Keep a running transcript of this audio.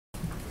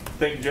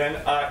Thank you,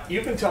 Jen.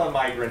 You've been telling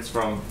migrants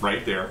from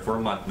right there for a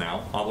month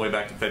now, all the way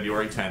back to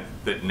February 10th,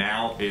 that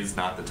now is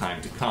not the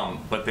time to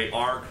come, but they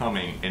are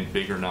coming in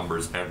bigger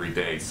numbers every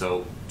day.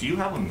 So do you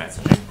have a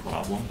messaging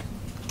problem?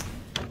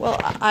 Well,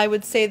 I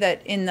would say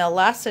that in the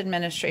last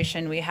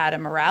administration, we had a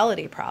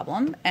morality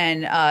problem,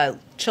 and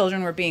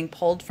children were being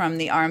pulled from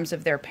the arms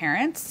of their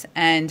parents,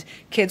 and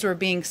kids were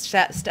being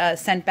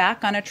sent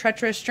back on a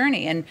treacherous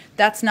journey. And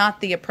that's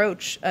not the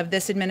approach of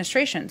this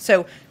administration.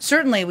 So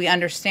certainly we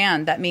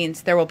understand that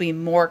means there will be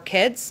more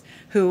kids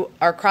who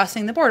are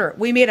crossing the border.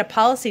 We made a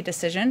policy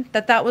decision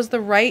that that was the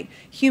right,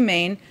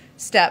 humane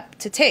step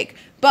to take.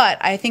 But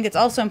I think it's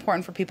also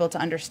important for people to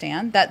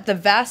understand that the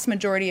vast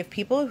majority of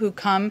people who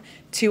come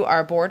to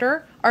our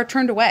border are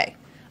turned away,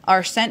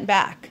 are sent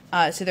back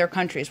to their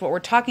countries. What we're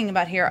talking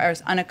about here are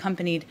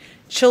unaccompanied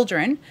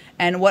children,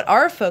 and what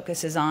our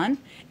focus is on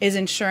is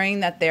ensuring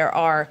that there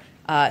are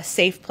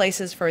safe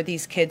places for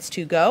these kids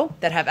to go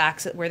that have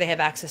access, where they have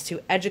access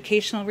to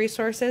educational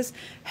resources,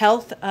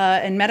 health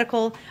and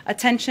medical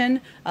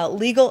attention,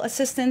 legal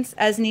assistance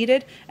as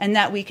needed, and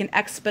that we can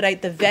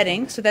expedite the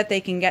vetting so that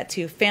they can get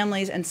to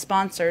families and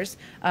sponsors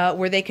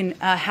where they can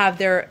have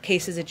their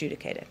cases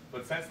adjudicated.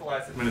 But since the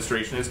last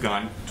administration is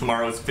gone,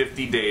 tomorrow is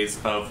 50 days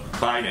of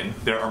Biden.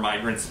 There are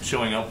migrants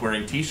showing up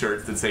wearing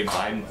T-shirts that say,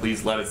 "Biden,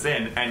 please let us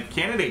in." And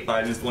candidate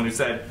Biden is the one who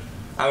said,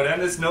 "I would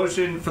end this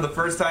notion for the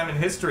first time in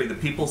history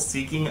that people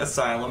seeking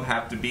asylum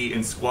have to be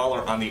in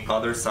squalor on the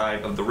other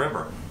side of the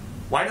river."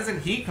 Why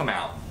doesn't he come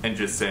out and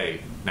just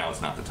say, now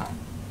is not the time?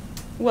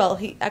 Well,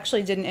 he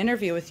actually did an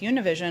interview with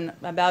Univision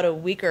about a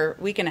week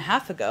and a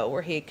half ago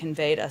where he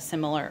conveyed a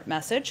similar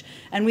message,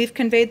 and we've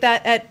conveyed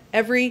that at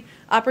every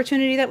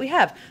opportunity that we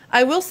have.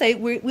 I will say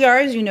we are,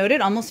 as you noted,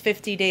 almost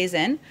 50 days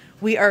in.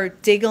 We are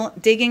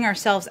digging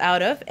ourselves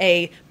out of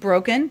a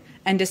broken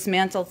and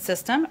dismantled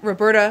system.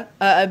 Roberta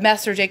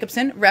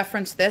Messer-Jacobson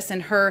referenced this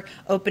in her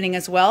opening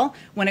as well.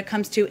 When it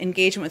comes to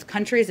engagement with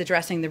countries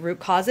addressing the root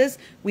causes,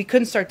 we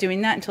couldn't start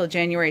doing that until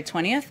January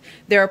 20th.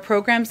 There are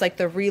programs like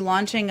the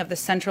relaunching of the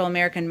Central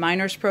American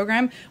Minors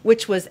Program,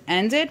 which was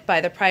ended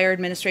by the prior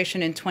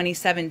administration in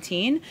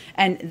 2017,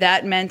 and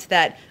that meant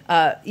that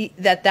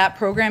that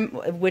program,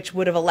 which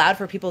would have allowed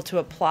for people to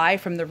apply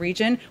from the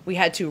region, we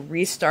had to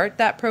restart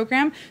that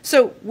program.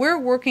 So we're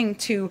working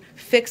to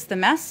fix the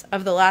mess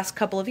of the last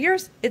couple of years.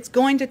 It's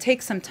going to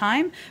take some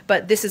time,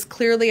 but this is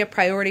clearly a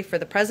priority for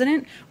the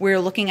president. We're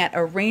looking at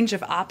a range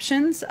of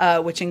options,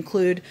 which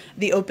include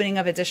the opening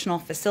of additional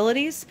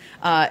facilities.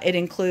 It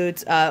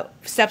includes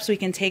steps we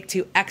can take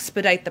to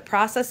expedite the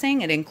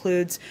processing. It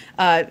includes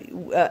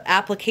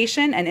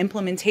application and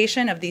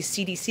implementation of these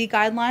CDC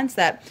guidelines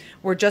that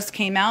just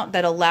came out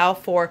that allow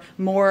for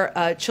more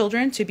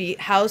children to be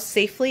housed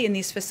safely in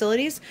these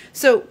facilities.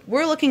 So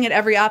we're looking at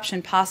every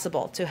option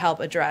possible to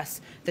help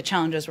address the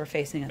challenges we're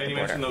facing at the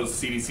border. And you mentioned those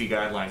CDC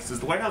guidelines. Does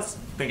the White House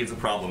think it's a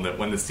problem that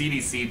when the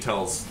CDC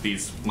tells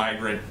these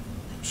migrant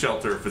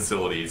shelter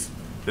facilities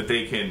that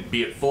they can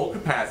be at full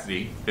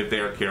capacity if they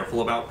are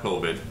careful about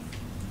COVID,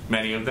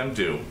 many of them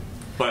do,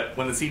 but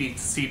when the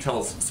CDC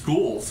tells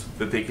schools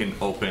that they can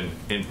open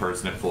in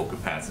person at full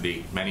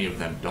capacity, many of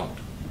them don't?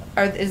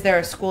 Is there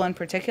a school in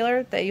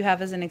particular that you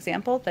have as an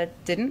example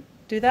that didn't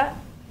do that?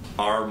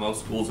 Are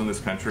most schools in this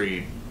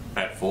country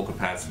at full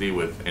capacity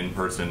with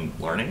in-person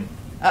learning?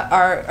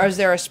 Is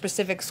there a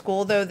specific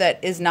school, though,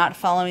 that is not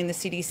following the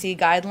CDC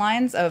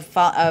guidelines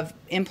of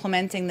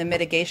implementing the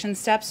mitigation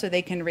steps so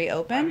they can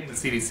reopen? I mean, the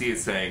CDC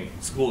is saying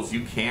schools,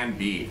 you can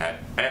be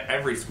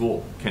every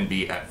school can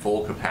be at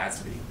full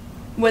capacity.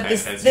 What the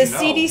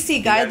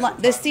CDC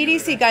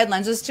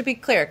guidelines, just to be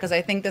clear, because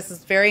I think this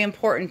is very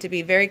important to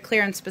be very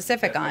clear and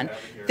specific on,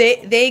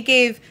 they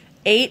gave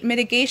 8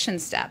 mitigation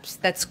steps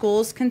that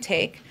schools can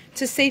take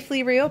to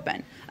safely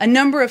reopen. A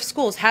number of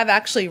schools have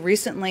actually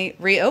recently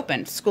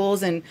reopened.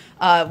 Schools in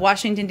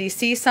Washington,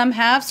 D.C., some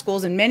have,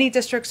 schools in many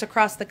districts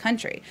across the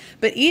country.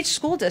 But each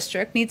school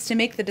district needs to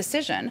make the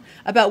decision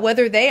about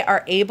whether they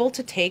are able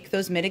to take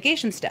those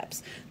mitigation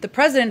steps. The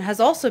president has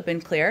also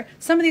been clear,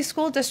 some of these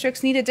school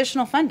districts need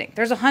additional funding.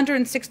 There's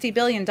 $160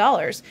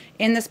 billion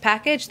in this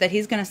package that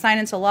he's going to sign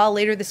into law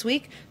later this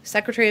week. The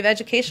Secretary of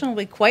Education will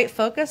be quite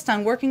focused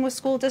on working with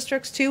school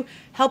districts to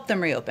help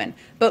them reopen.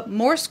 But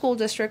more school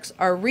districts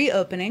are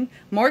reopening,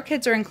 more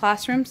kids are in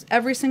classrooms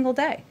every single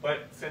day.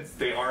 But since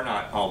they are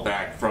not all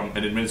back, from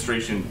an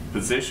administration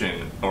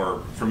position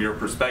or from your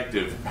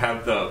perspective,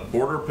 have the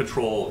Border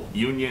Patrol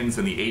unions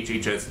and the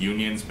HHS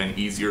unions been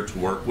easier to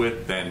work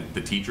with than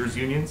the teachers'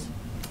 unions?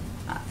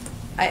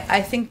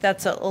 I think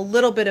that's a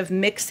little bit of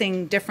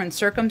mixing different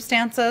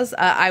circumstances.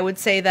 I would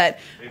say that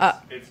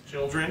it's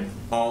children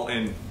all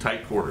in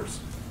tight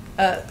quarters.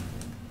 I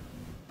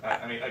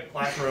mean, a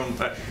classroom.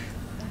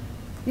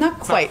 Not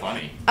quite. Not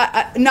funny.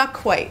 Not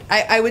quite.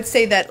 I would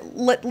say that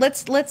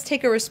let's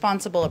take a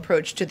responsible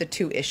approach to the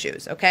two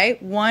issues. Okay,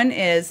 one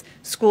is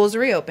schools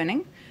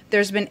reopening.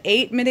 There's been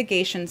 8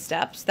 mitigation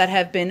steps that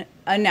have been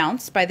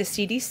announced by the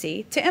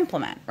CDC to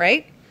implement.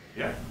 Right.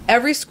 Yeah.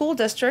 Every school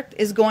district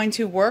is going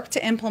to work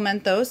to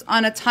implement those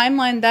on a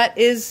timeline that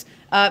is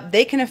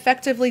they can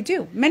effectively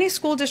do. Many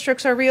school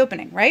districts are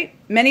reopening, right?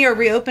 Many are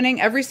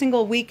reopening every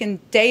single week and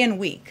day and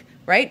week,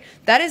 right?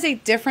 That is a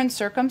different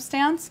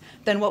circumstance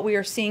than what we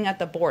are seeing at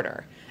the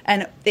border.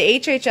 And the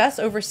HHS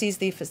oversees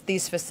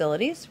these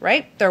facilities,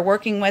 right? They're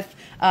working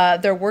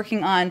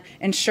on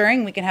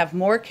ensuring we can have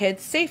more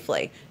kids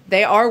safely.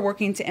 They are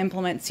working to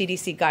implement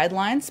CDC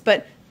guidelines,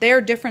 but they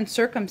are different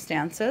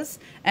circumstances.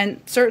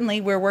 And certainly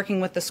we're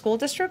working with the school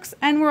districts,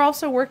 and we're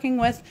also working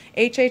with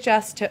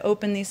HHS to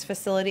open these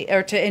facilities,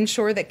 or to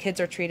ensure that kids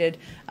are treated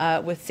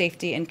with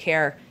safety and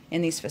care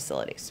in these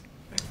facilities.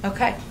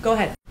 Okay, go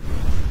ahead.